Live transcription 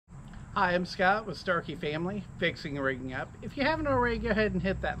Hi, I'm Scott with Starkey Family, Fixing and Rigging Up. If you haven't already, go ahead and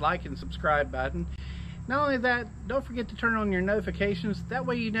hit that like and subscribe button. Not only that, don't forget to turn on your notifications. That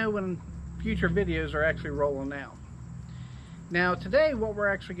way you know when future videos are actually rolling out. Now today what we're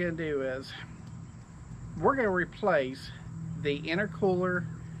actually going to do is we're going to replace the intercooler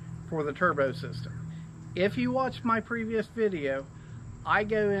for the turbo system. If you watched my previous video, I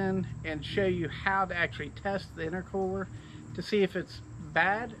go in and show you how to actually test the intercooler to see if it's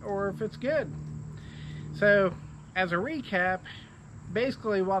bad or if it's good. So as a recap,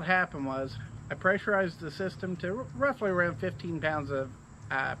 basically what happened was I pressurized the system to roughly around 15 pounds of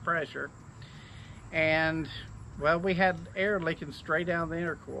pressure, and well, we had air leaking straight down the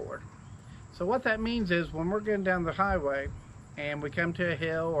intercooler. So what that means is when we're going down the highway and we come to a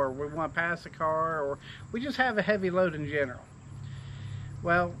hill, or we want to pass a car, or we just have a heavy load in general,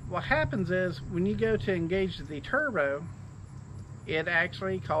 well, what happens is when you go to engage the turbo, it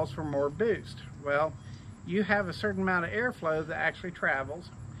actually calls for more boost. Well, you have a certain amount of airflow that actually travels.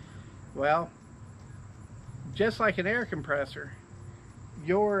 Well, just like an air compressor,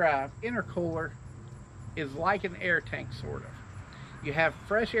 your intercooler is like an air tank, sort of. You have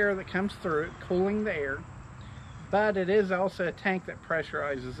fresh air that comes through it, cooling the air, but it is also a tank that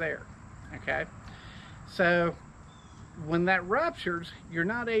pressurizes air. Okay, so when that ruptures, you're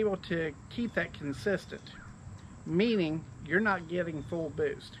not able to keep that consistent, meaning you're not getting full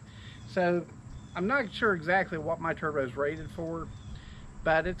boost. So I'm not sure exactly what my turbo is rated for,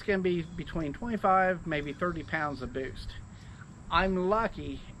 but it's going to be between 25, maybe 30 pounds of boost. I'm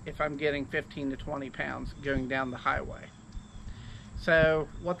lucky if I'm getting 15 to 20 pounds going down the highway. So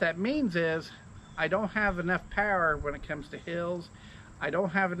what that means is I don't have enough power when it comes to hills. I don't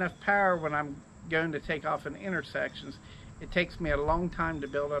have enough power when I'm going to take off in intersections. It takes me a long time to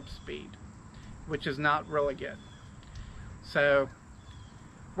build up speed, which is not really good. So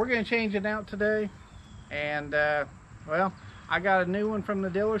we're going to change it out today, and well, I got a new one from the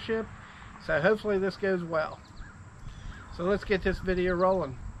dealership, so hopefully this goes well. So let's get this video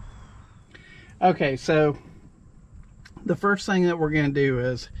rolling. Okay, so the first thing that we're going to do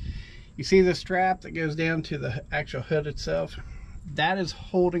is, you see the strap that goes down to the actual hood itself? That is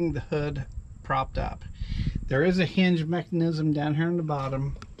holding the hood propped up. There is a hinge mechanism down here on the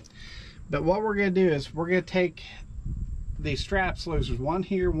bottom, but what we're going to do is we're going to take these straps loose. There's one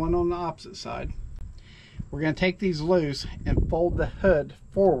here, one on the opposite side. We're going to take these loose and fold the hood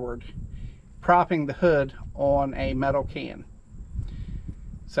forward, propping the hood on a metal can.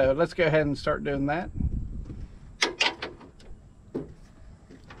 So let's go ahead and start doing that.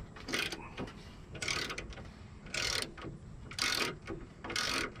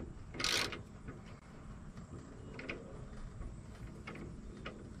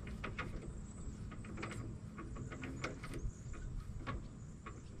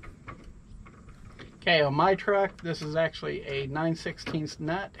 Okay, on my truck, this is actually a 9/16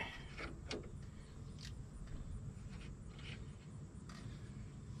 nut.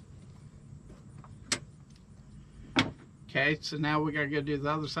 Okay, so now we gotta go do the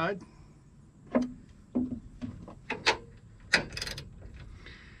other side.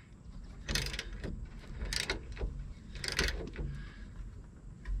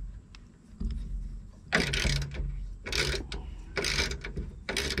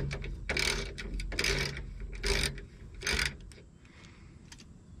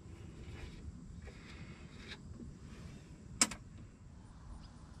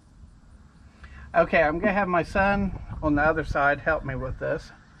 Okay, I'm gonna have my son on the other side help me with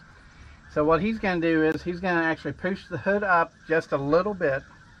this. So what he's gonna do is he's gonna actually push the hood up just a little bit,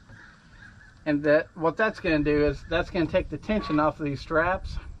 and what that's gonna do is that's gonna take the tension off of these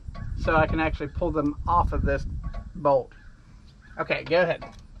straps, so I can actually pull them off of this bolt. Okay, go ahead.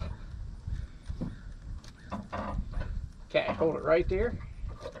 Okay, hold it right there.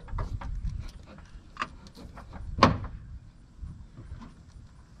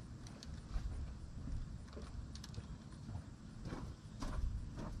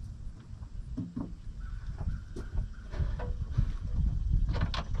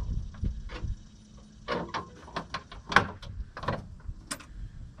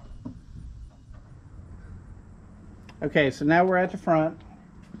 Okay, so now we're at the front,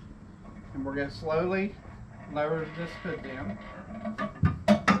 and we're going to slowly lower this hood down.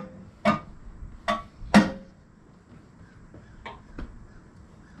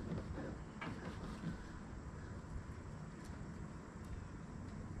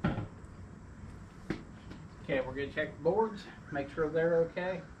 Okay, we're going to check the boards, make sure they're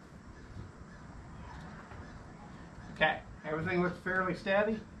okay. Okay, everything looks fairly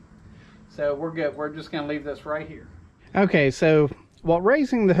steady, so we're good. We're just going to leave this right here. Okay, so what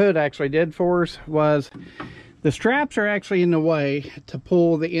raising the hood actually did for us was the straps are actually in the way to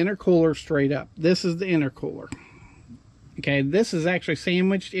pull the intercooler straight up. This is the intercooler. Okay, this is actually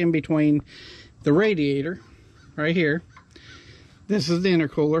sandwiched in between the radiator right here. This is the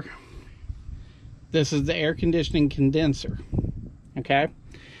intercooler. This is the air conditioning condenser. Okay,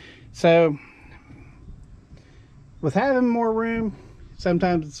 so with having more room,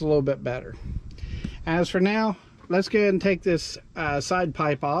 sometimes it's a little bit better. As for now, let's go ahead and take this side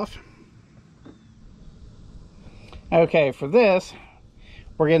pipe off. Okay, for this,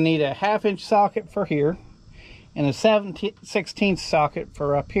 we're going to need a 1/2 inch socket for here and a 7/16 socket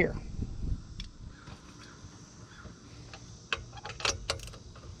for up here.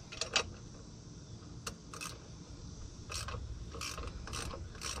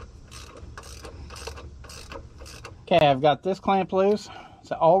 Okay, I've got this clamp loose,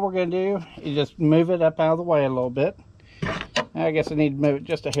 so all we're going to do is just move it up out of the way a little bit. I guess I need to move it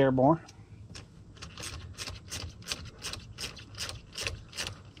just a hair more.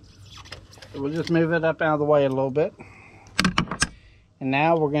 So we'll just move it up out of the way a little bit. And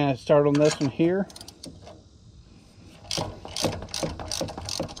now we're going to start on this one here.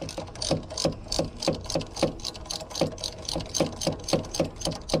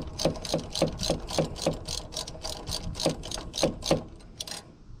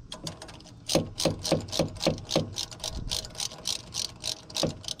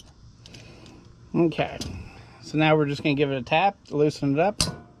 Okay, so now we're just going to give it a tap to loosen it up.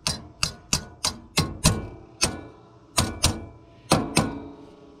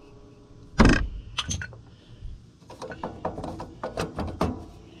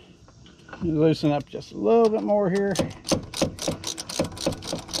 Loosen up just a little bit more here.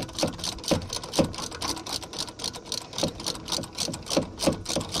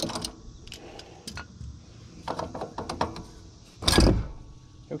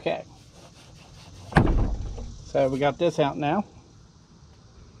 Okay. So we got this out now.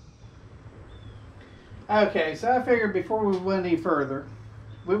 Okay, so I figured before we went any further,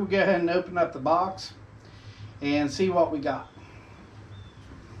 we would go ahead and open up the box and see what we got.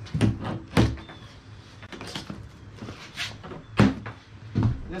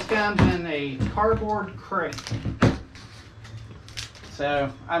 This comes in a cardboard crate. So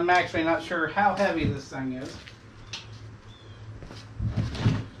I'm actually not sure how heavy this thing is.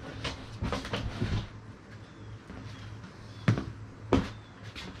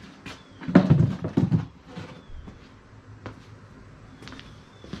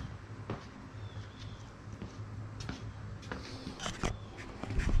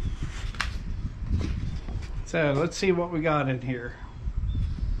 So let's see what we got in here.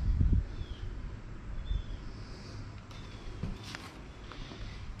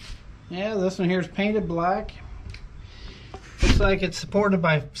 Yeah, this one here is painted black. Looks like it's supported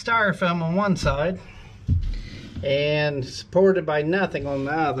by styrofoam on one side and supported by nothing on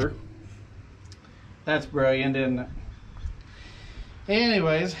the other. That's brilliant, isn't it?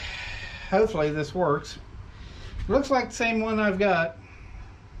 Anyways, hopefully this works. Looks like the same one I've got.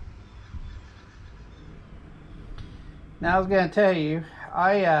 Now I was going to tell you,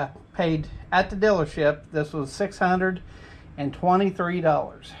 I paid at the dealership, this was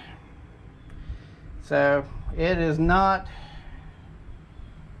 $623. So it is not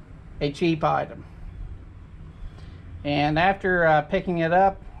a cheap item. And after picking it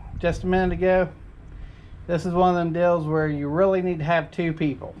up just a minute ago, this is one of them deals where you really need to have 2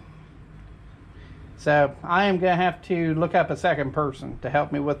 people. So I am going to have to look up a second person to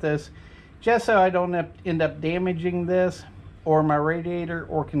help me with this, just so I don't end up damaging this or my radiator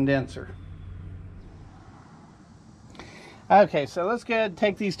or condenser. Okay, so let's go ahead and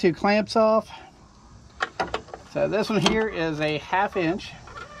take these 2 clamps off. So this one here is a 1/2 inch.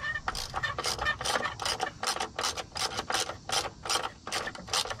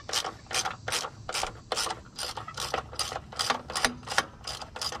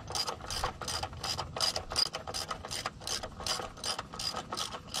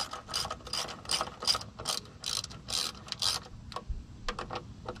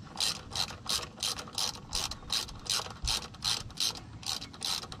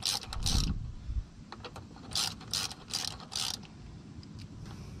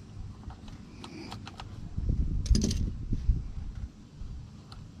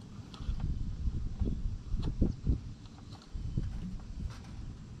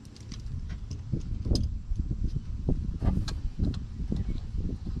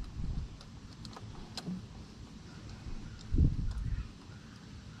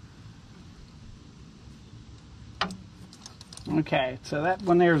 Okay, so that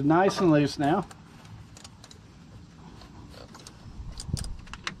one there is nice and loose now.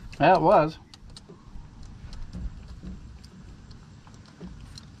 Well, it was.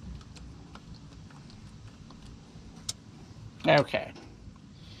 Okay.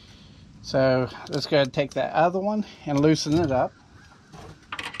 So let's go ahead and take that other one and loosen it up.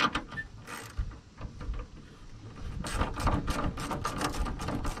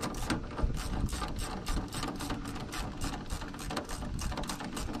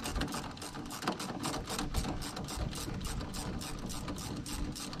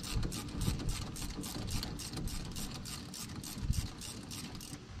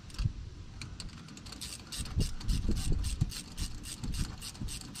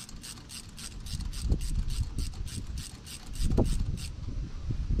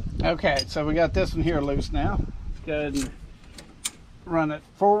 Okay, so we got this one here loose now. Go ahead and run it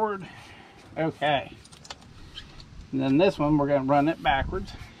forward. Okay. And then this one, we're going to run it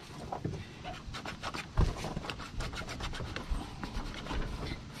backwards.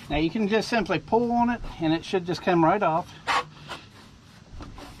 Now you can just simply pull on it and it should just come right off.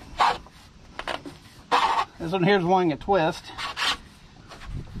 This one here's wanting a twist.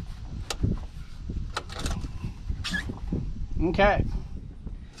 Okay.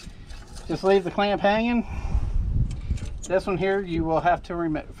 Just leave the clamp hanging. This one here you will have to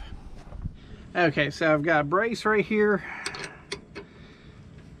remove. Okay, so I've got a brace right here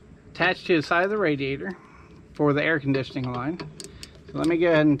attached to the side of the radiator for the air conditioning line. So let me go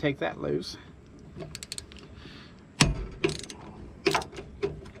ahead and take that loose.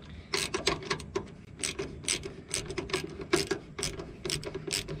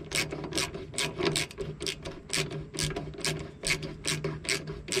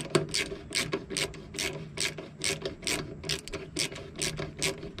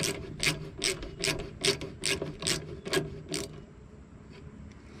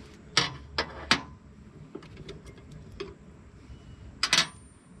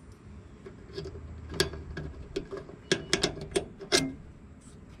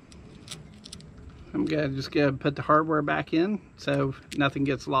 I'm gonna just go put the hardware back in so nothing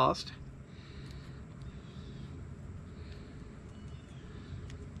gets lost.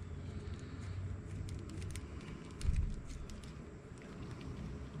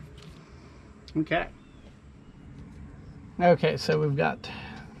 Okay. Okay, so we've got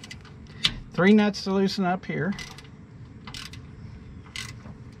 3 nuts to loosen up here.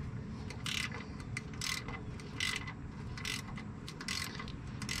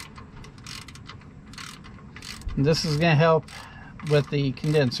 And this is going to help with the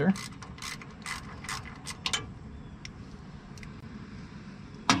condenser.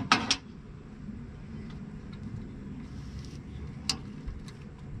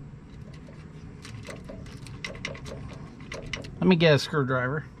 Let me get a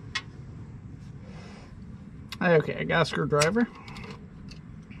screwdriver. Okay, I got a screwdriver.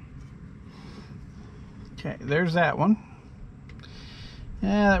 Okay, there's that one.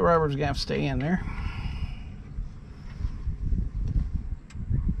 Yeah, that rubber's going to have to stay in there.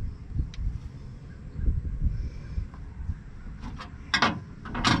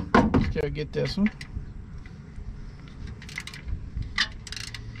 Go get this one.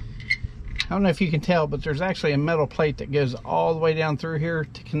 I don't know if you can tell, but there's actually a metal plate that goes all the way down through here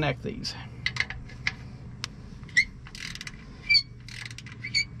to connect these.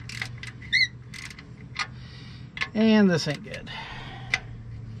 And this ain't good.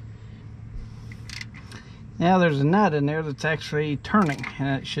 Now there's a nut in there that's actually turning,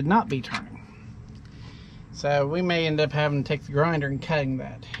 and it should not be turning. So we may end up having to take the grinder and cutting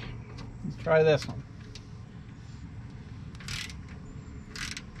that. Let's try this one.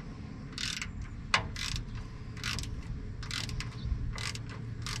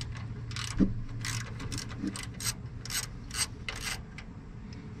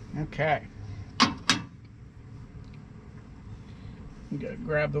 Okay. I'm gonna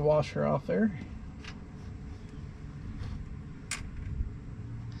grab the washer off there.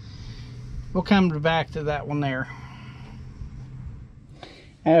 We'll come back to that one there.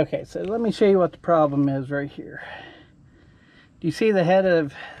 Okay, so let me show you what the problem is right here. Do you see the head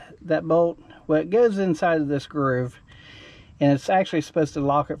of that bolt? Well, it goes inside of this groove, and it's actually supposed to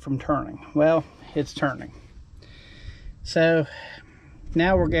lock it from turning. Well, it's turning. So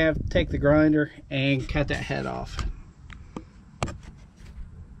now we're going to have to take the grinder and cut that head off.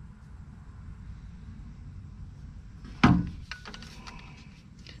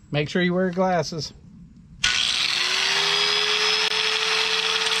 Make sure you wear your glasses.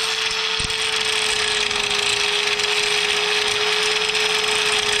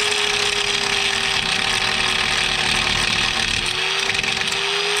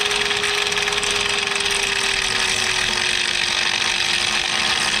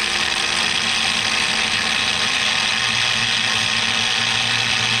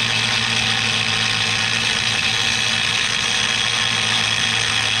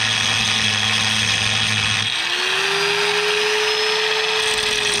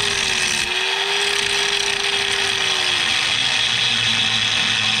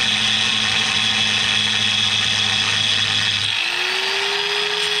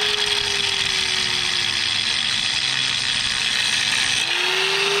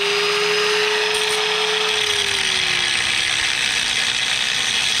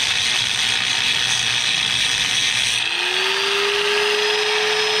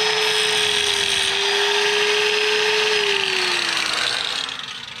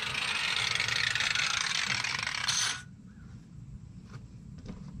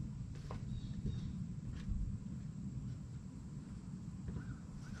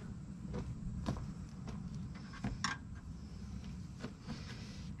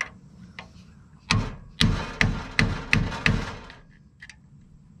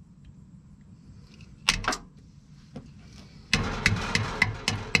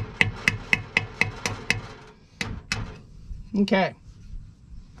 Okay.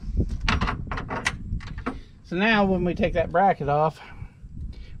 So now when we take that bracket off,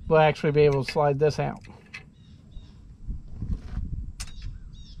 we'll actually be able to slide this out.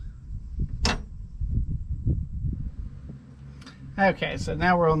 Okay, so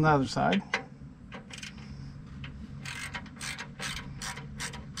now we're on the other side.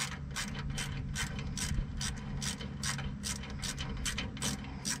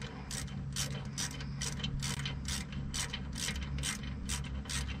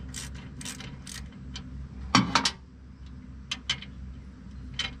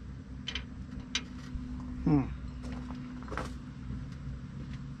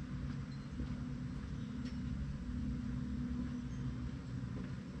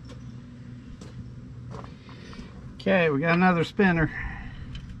 Okay, we got another spinner.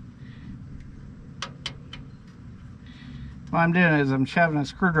 What I'm doing is I'm shoving a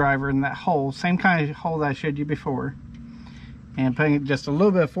screwdriver in that hole, same kind of hole that I showed you before, and putting just a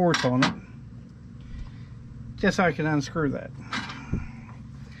little bit of force on it, just so I can unscrew that.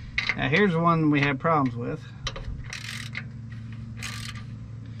 Now here's the one we had problems with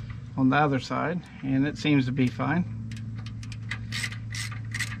on the other side, and it seems to be fine.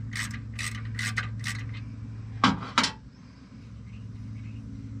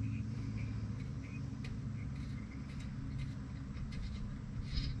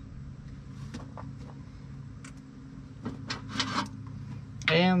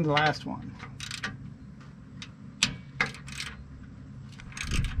 And the last one.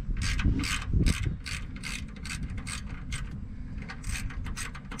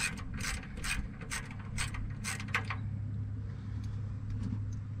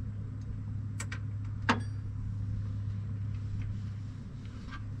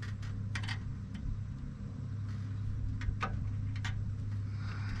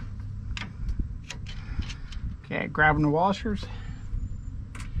 Okay, grabbing the washers.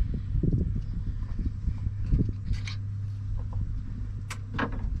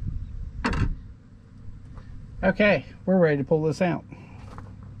 Okay, we're ready to pull this out.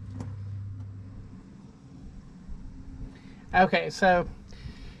 Okay, so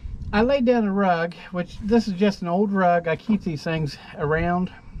I laid down a rug, which this is just an old rug. I keep these things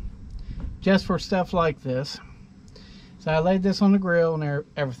around just for stuff like this. So I laid this on the grill and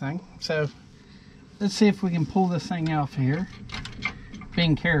everything. So let's see if we can pull this thing off here.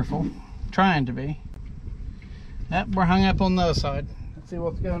 Being careful, trying to be. Yep, we're hung up on the other side. Let's see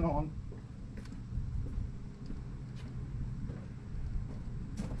what's going on.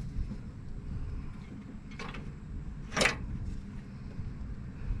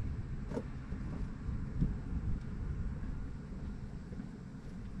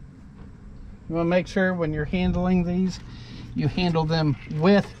 You want to make sure when you're handling these, you handle them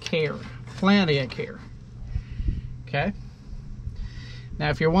with care, plenty of care. Okay. Now,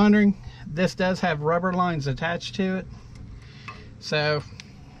 if you're wondering, this does have rubber lines attached to it, so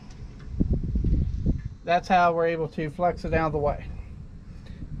that's how we're able to flex it out of the way.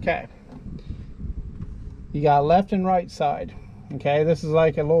 Okay. You got left and right side. Okay, this is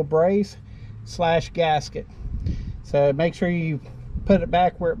like a little brace / gasket. So make sure you put it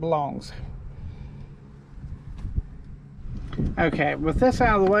back where it belongs. Okay, with this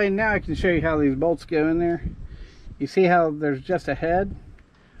out of the way, now I can show you how these bolts go in there. You see how there's just a head?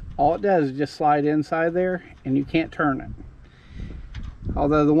 All it does is just slide inside there, and you can't turn it.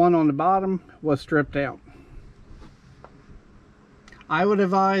 Although the one on the bottom was stripped out. I would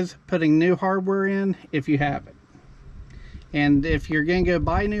advise putting new hardware in if you have it. And if you're going to go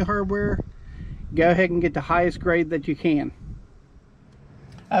buy new hardware, go ahead and get the highest grade that you can.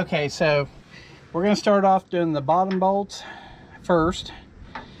 Okay, so we're going to start off doing the bottom bolts first.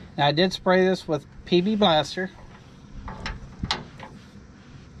 Now, I did spray this with PB Blaster.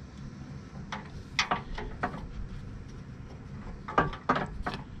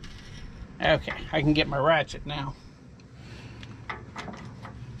 Okay, I can get my ratchet now.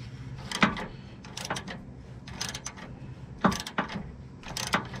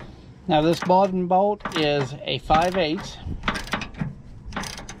 Now, this bottom bolt is a 5/8.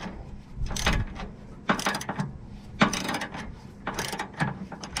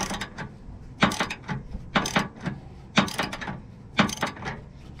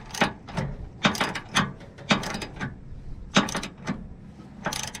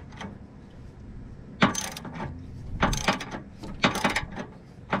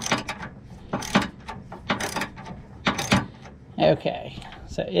 Okay,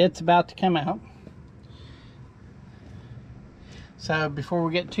 so it's about to come out. So before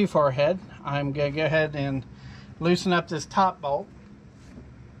we get too far ahead, I'm going to go ahead and loosen up this top bolt.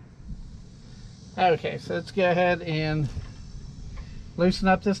 Okay, so let's go ahead and loosen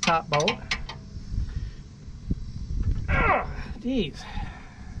up this top bolt. Oh, geez.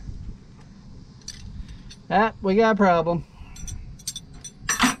 Ah, we got a problem.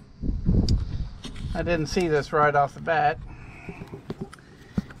 I didn't see this right off the bat.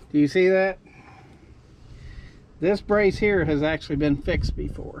 Do you see that? This brace here has actually been fixed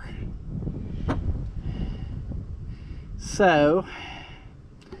before. So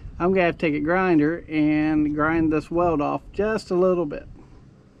I'm gonna have to take a grinder and grind this weld off just a little bit.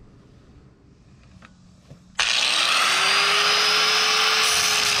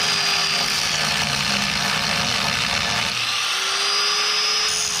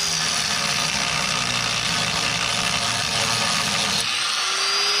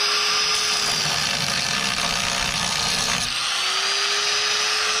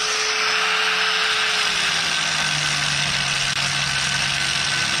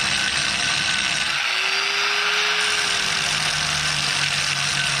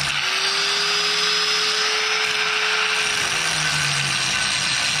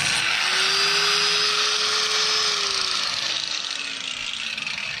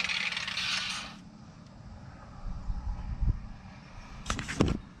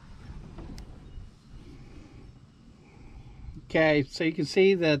 Okay, so you can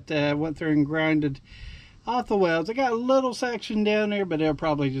see that went through and grinded off the welds. I got a little section down there, but it'll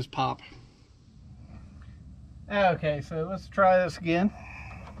probably just pop. Okay, so let's try this again.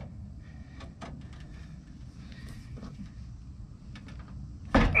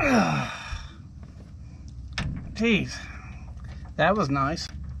 Geez, that was nice.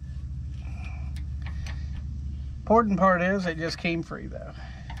 Important part is it just came free though.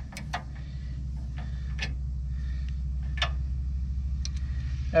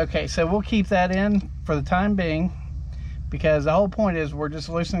 Okay, so we'll keep that in for the time being, because the whole point is we're just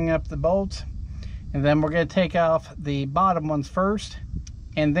loosening up the bolts, and then we're going to take off the bottom ones first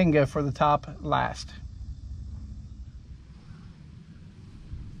and then go for the top last.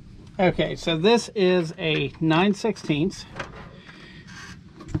 Okay, so this is a 9/16.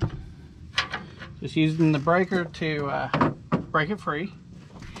 Just using the breaker to break it free.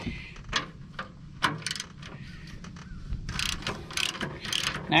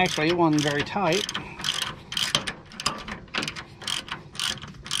 Actually, it wasn't very tight.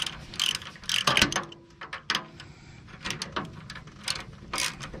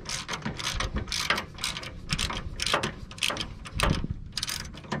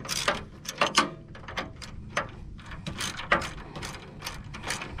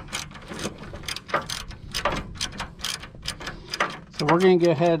 So we're going to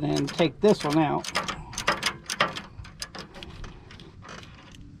go ahead and take this one out.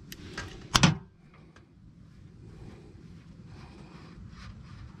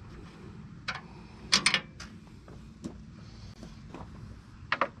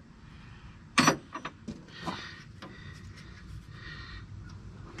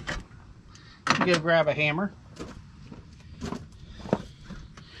 Go grab a hammer.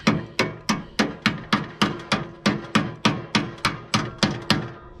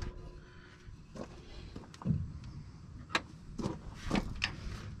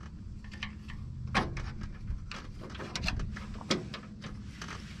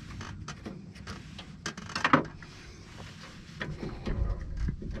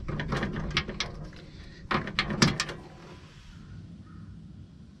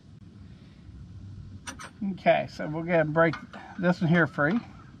 Okay, so we'll go ahead and break this one here free.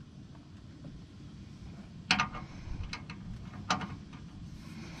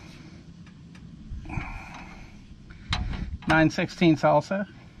 (9/16) also.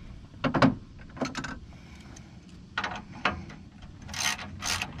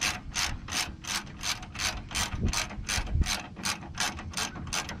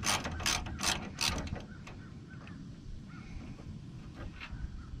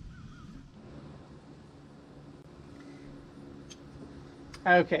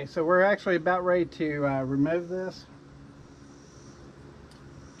 Okay, so we're actually about ready to remove this.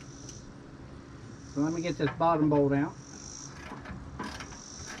 So let me get this bottom bolt out.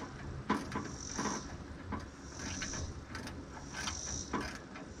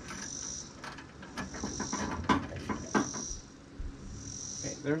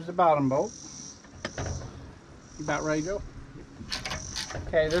 Okay, there's the bottom bolt. You about ready, Joe?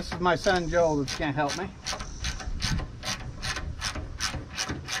 Okay, this is my son Joel that's going to help me.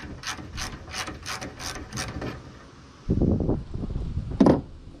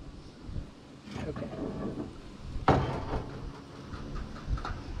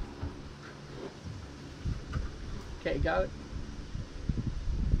 Okay, got it.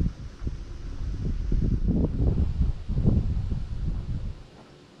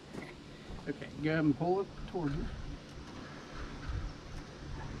 Go ahead and pull it towards you.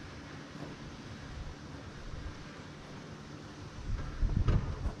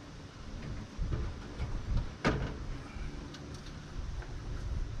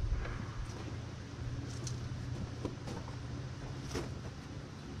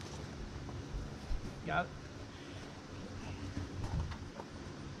 Got it.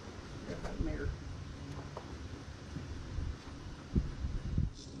 Got that mirror.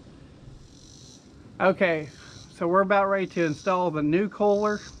 Okay, so we're about ready to install the new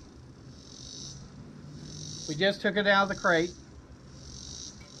cooler. We just took it out of the crate.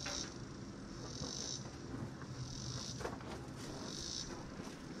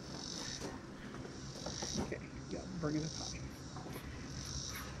 Okay, got to bring it up high.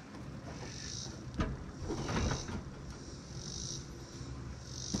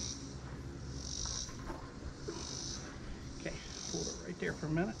 Okay, hold it right there for a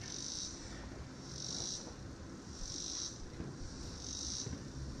minute.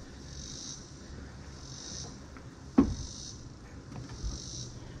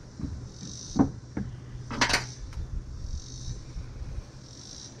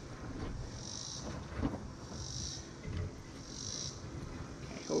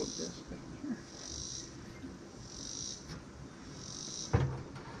 Hold this thing here.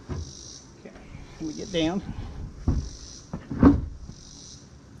 Okay, let me get down.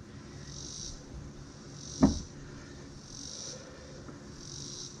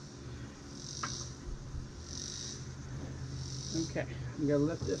 Okay, I'm gonna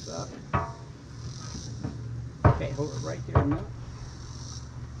lift this up. Okay, hold it right there a minute.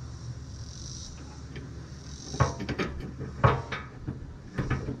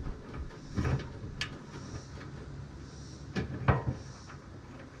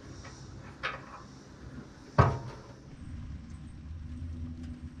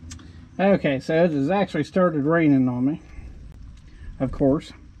 Okay, so it has actually started raining on me, of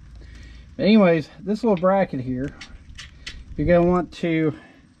course. But anyways, this little bracket here, you're going to want to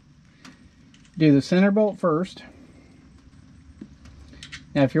do the center bolt first.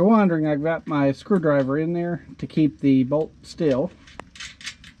 Now, if you're wondering, I've got my screwdriver in there to keep the bolt still.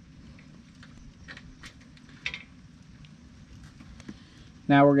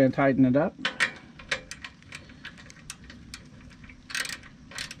 Now we're going to tighten it up.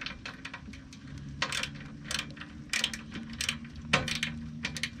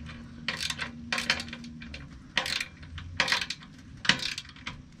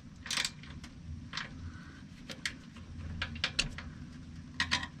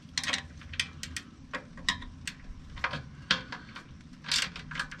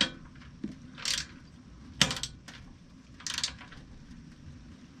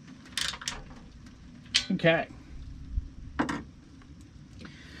 Okay,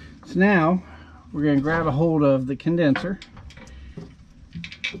 so now we're going to grab a hold of the condenser,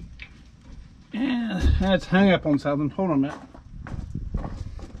 and that's hung up on something. Hold on a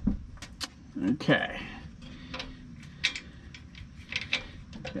minute. Okay,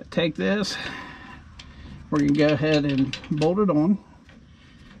 take this, we're going to go ahead and bolt it on.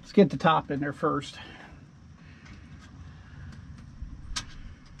 Let's get the top in there first.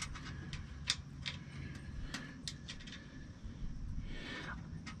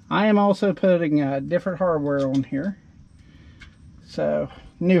 I am also putting different hardware on here, so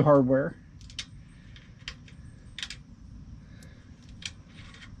new hardware.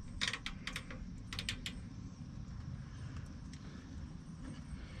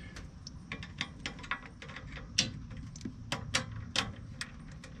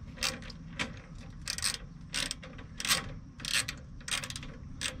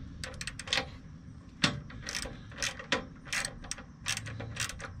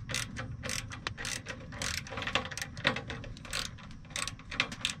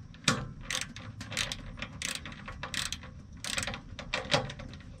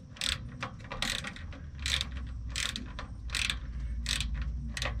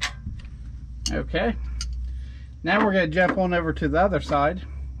 Okay, now we're going to jump on over to the other side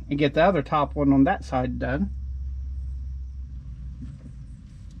and get the other top one on that side done.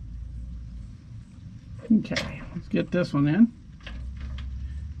 Okay, let's get this one in.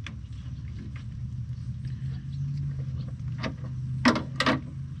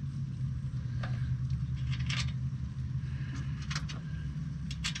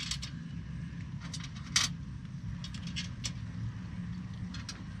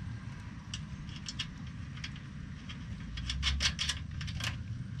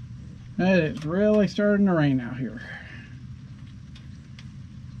 It's really starting to rain out here.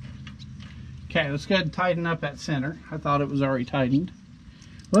 Okay, let's go ahead and tighten up that center. I thought it was already tightened.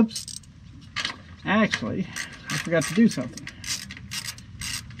 Whoops. Actually, I forgot to do something.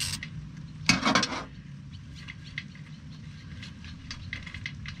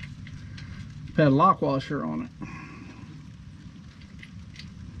 Put a lock washer on it.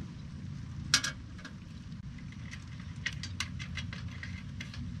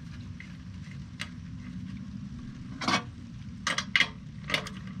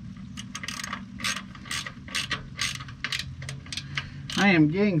 I am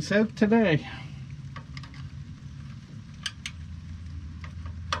getting soaked today.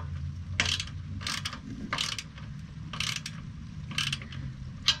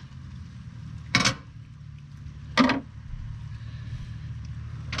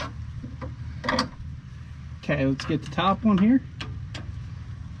 Okay, let's get the top one here.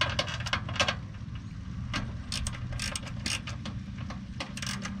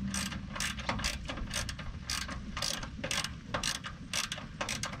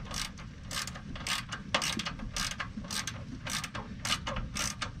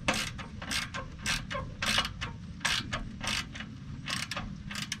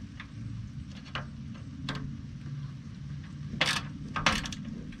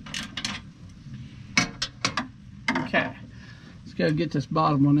 Okay, let's go get this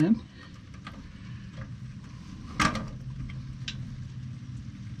bottom one in.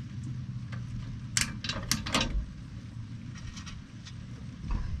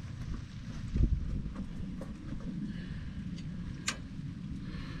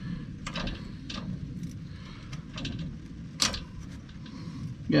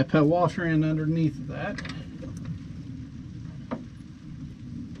 Got to put a washer in underneath of that.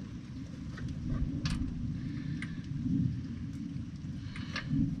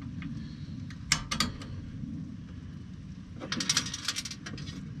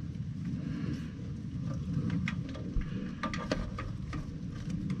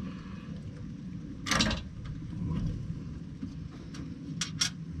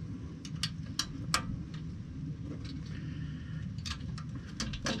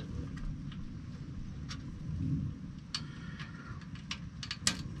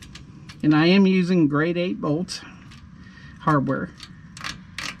 And I am using grade 8 bolts, hardware.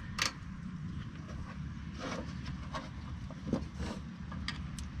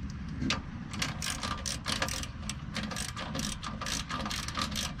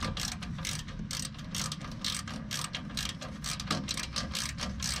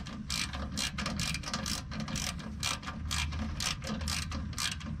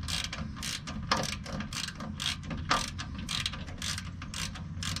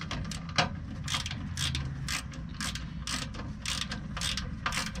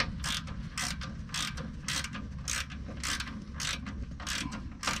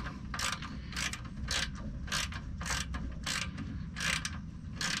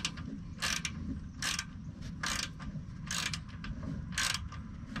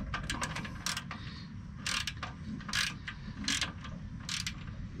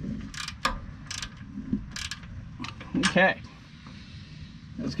 Okay,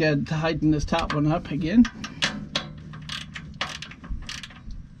 let's go ahead and tighten this top one up again.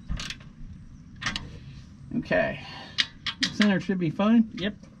 Okay, center should be fine.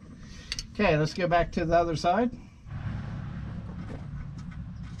 Yep. Okay, let's go back to the other side.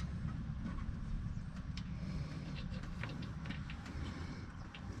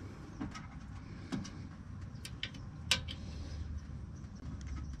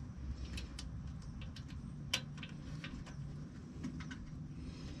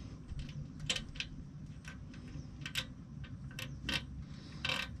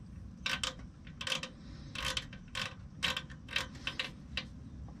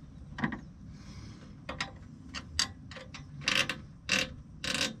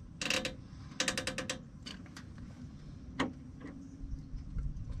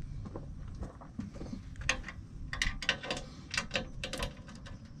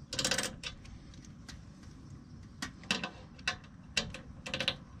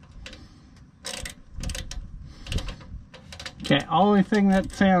 Okay, only thing that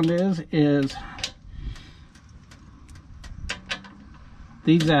sound is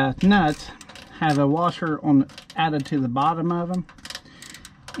these nuts have a washer added to the bottom of them,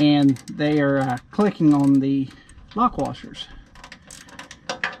 and they are clicking on the lock washers.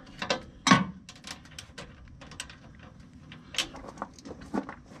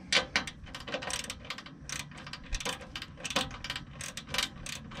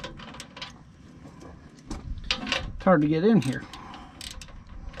 It's hard to get in here.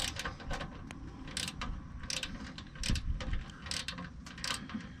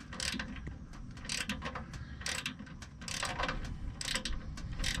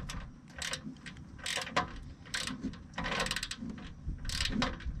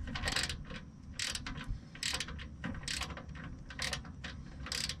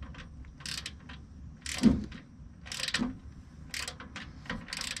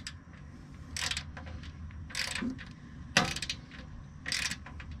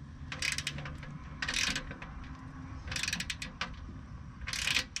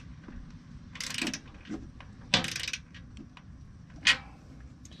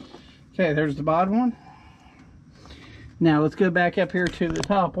 Okay, there's the bottom one. Now let's go back up here to the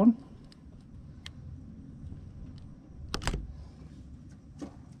top one.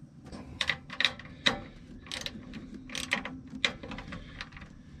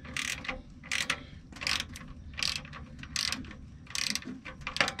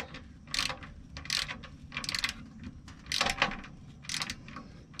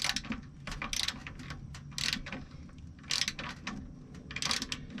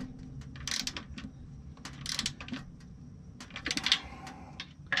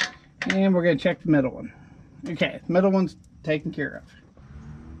 And we're going to check the middle one. Okay, the middle one's taken care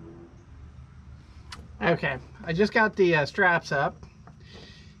of. Okay, I just got the straps up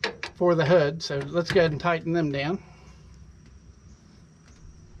for the hood, so let's go ahead and tighten them down.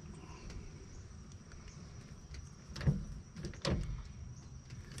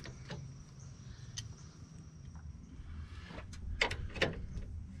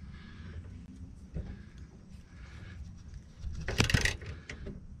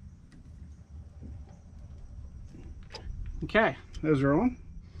 Okay, those are on.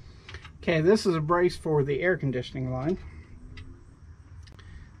 Okay, this is a brace for the air conditioning line.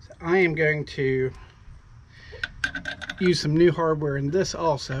 So I am going to use some new hardware in this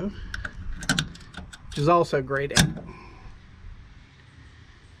also, which is also grade 8.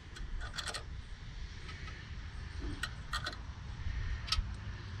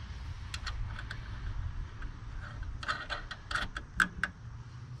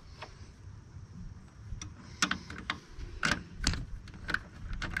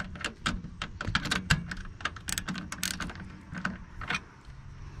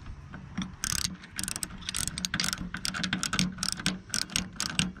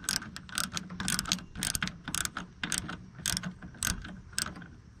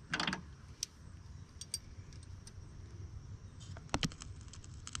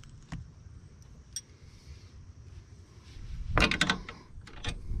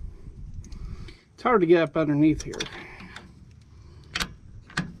 It's hard to get up underneath here.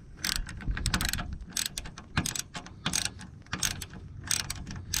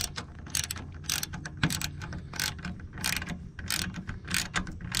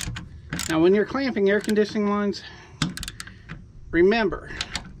 Now when you're clamping air conditioning lines, remember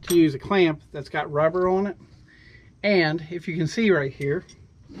to use a clamp that's got rubber on it. And if you can see right here,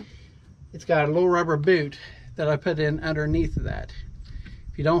 it's got a little rubber boot that I put in underneath of that.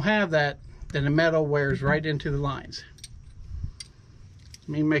 If you don't have that, then the metal wears right into the lines. Let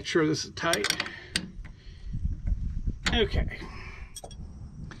me make sure this is tight. Okay.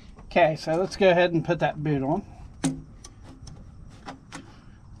 Okay, so let's go ahead and put that boot on.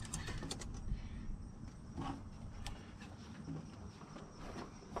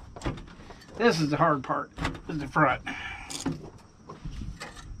 This is the hard part, is the front.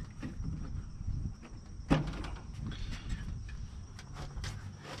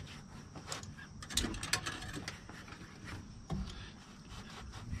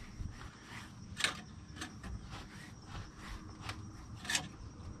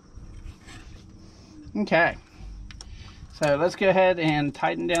 Okay, so let's go ahead and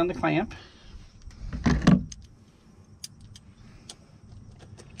tighten down the clamp.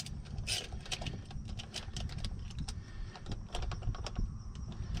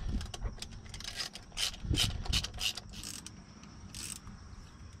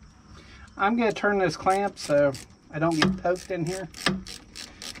 I'm going to turn this clamp so I don't get poked in here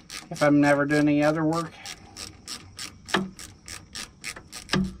if I'm never doing any other work.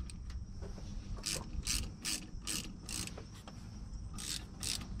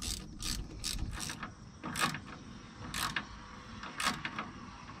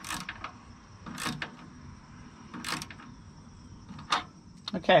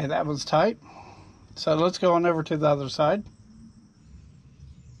 Okay, that was tight. So let's go on over to the other side.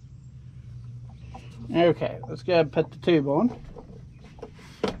 Okay, let's go ahead and put the tube on.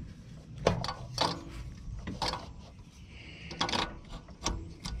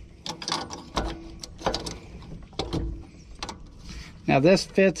 Now this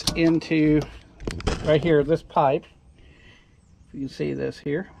fits into right here, this pipe. You can see this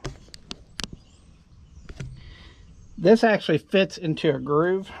here. This actually fits into a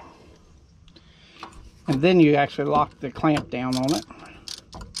groove, and then you actually lock the clamp down on it.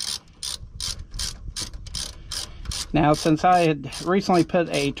 Now, since I had recently put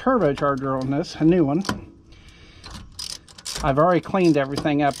a turbocharger on this, a new one, I've already cleaned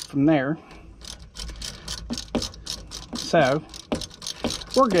everything up from there. So,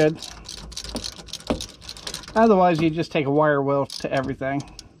 we're good. Otherwise, you just take a wire wheel to everything.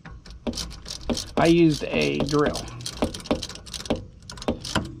 I used a drill.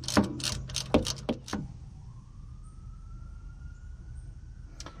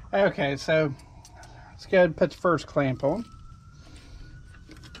 Okay, so let's go ahead and put the first clamp on.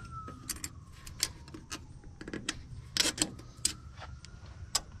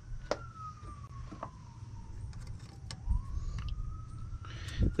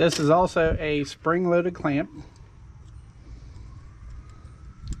 This is also a spring-loaded clamp.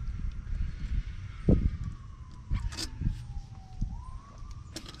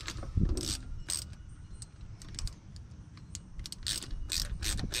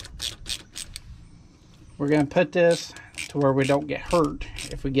 We're going to put this to where we don't get hurt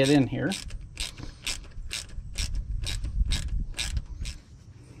if we get in here.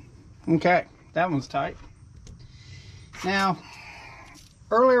 Okay, that one's tight. Now,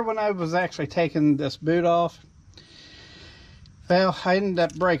 earlier when I was actually taking this boot off, well, I ended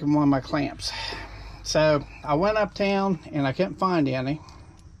up breaking one of my clamps. So I went uptown and I couldn't find any.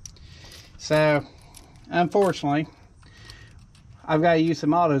 So, unfortunately, I've got to use some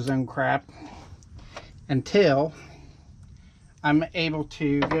AutoZone crap until I'm able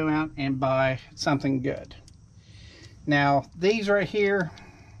to go out and buy something good. Now, these right here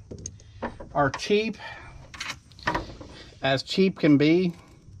are cheap as cheap can be.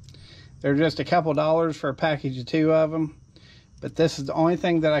 They're just a couple dollars for a package of 2 of them, but this is the only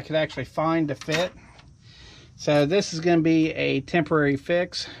thing that I could actually find to fit. So this is going to be a temporary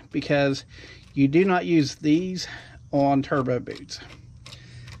fix because you do not use these on turbo boots.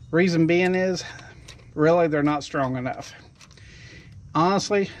 Reason being is, really, they're not strong enough.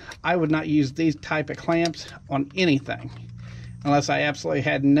 Honestly, I would not use these type of clamps on anything unless I absolutely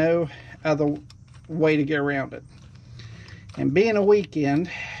had no other way to get around it. And being a weekend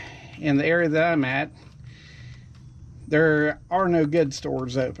in the area that I'm at, there are no good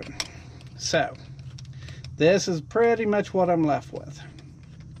stores open. So this is pretty much what I'm left with.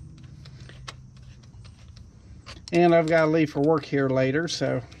 And I've got to leave for work here later,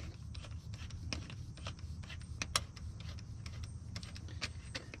 so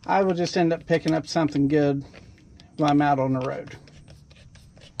I will just end up picking up something good when I'm out on the road.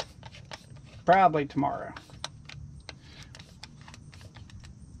 Probably tomorrow.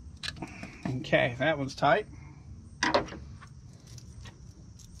 Okay, that one's tight.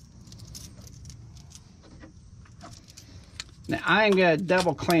 Now I'm going to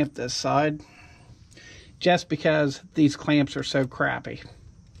double clamp this side just because these clamps are so crappy.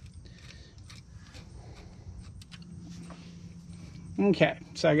 Okay,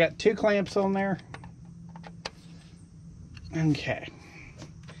 so I got 2 clamps on there. Okay.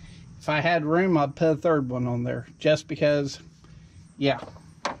 If I had room, I'd put a 3rd one on there just because, yeah.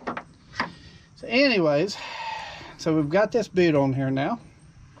 So anyways, so we've got this boot on here now.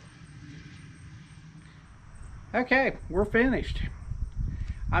 Okay, we're finished.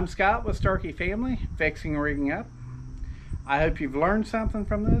 I'm Scott with Starkey Family, Fixing and Rigging Up. I hope you've learned something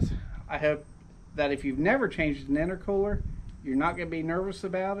from this. I hope that if you've never changed an intercooler, you're not going to be nervous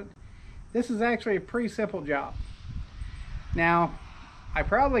about it. This is actually a pretty simple job. Now, I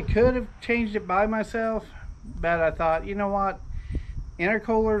probably could have changed it by myself, but I thought, you know what?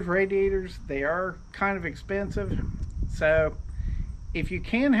 Intercoolers, radiators, they are kind of expensive. So if you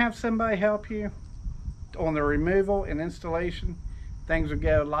can have somebody help you on the removal and installation, things will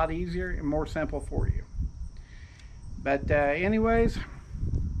go a lot easier and more simple for you. But anyways,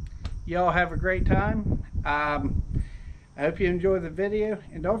 y'all have a great time. I hope you enjoy the video,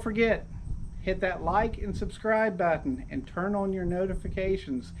 and don't forget, hit that like and subscribe button and turn on your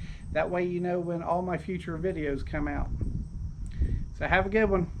notifications. That way you know when all my future videos come out. So have a good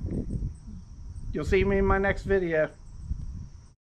one. You'll see me in my next video.